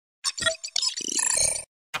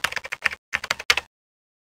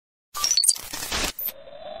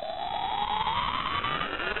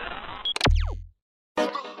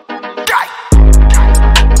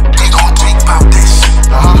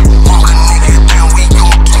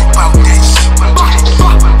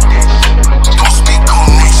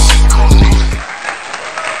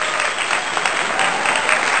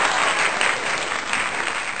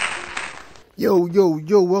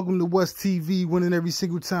Yo, welcome to West TV, winning every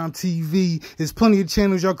single time TV. There's plenty of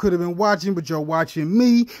channels y'all could have been watching, but y'all watching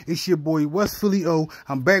me. It's your boy, West Philly O.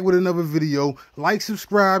 I'm back with another video. Like,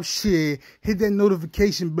 subscribe, share, hit that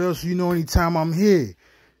notification bell so you know anytime I'm here.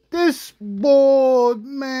 This boy,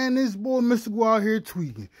 Mystikal out here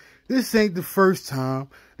tweaking. This ain't the first time.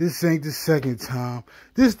 This ain't the second time.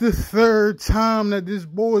 This the third time that this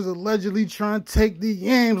boy is allegedly trying to take the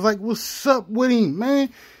yams. Like, what's up with him, man?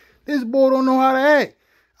 This boy don't know how to act.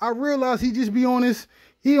 I realize he just be on this.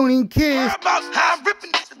 He don't even care.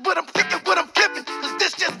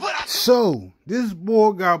 So, this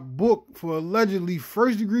boy got booked for allegedly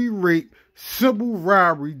first-degree rape, simple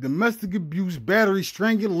robbery, domestic abuse, battery,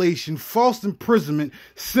 strangulation, false imprisonment,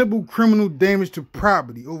 simple criminal damage to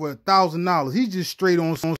property, over $1,000. He's just straight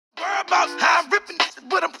on some.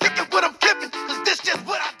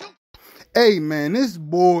 Hey, man, this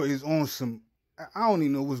boy is on some. I don't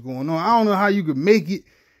even know what's going on. I don't know how you could make it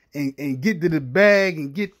and get to the bag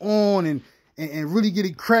and get on and really get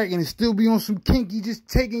it cracking and still be on some kinky just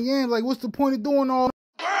taking yams. Like, what's the point of doing all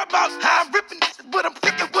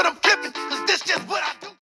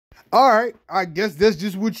All right, I guess that's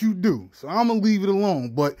just what you do. So I'm going to leave it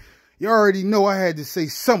alone. But you already know I had to say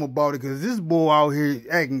something about it because this boy out here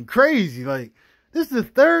acting crazy. Like, this is the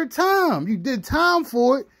third time. You did time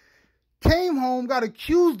for it. Came home, got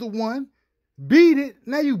accused of one. Beat it.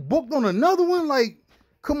 Now you booked on another one? Like,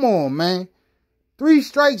 come on, man. 3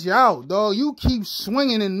 strikes, you out, dog. You keep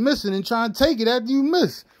swinging and missing and trying to take it after you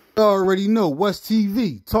miss. You already know, West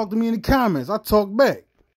TV. Talk to me in the comments. I talk back.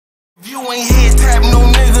 If you ain't head tap no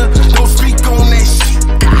nigga, don't speak on that shit.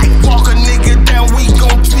 Walk a nigga down, we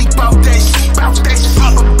gon' tweak about that shit. About that shit.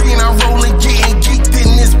 Pop a bean, I roll and getting geeked in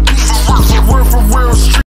this bitch. Word for real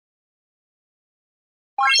street.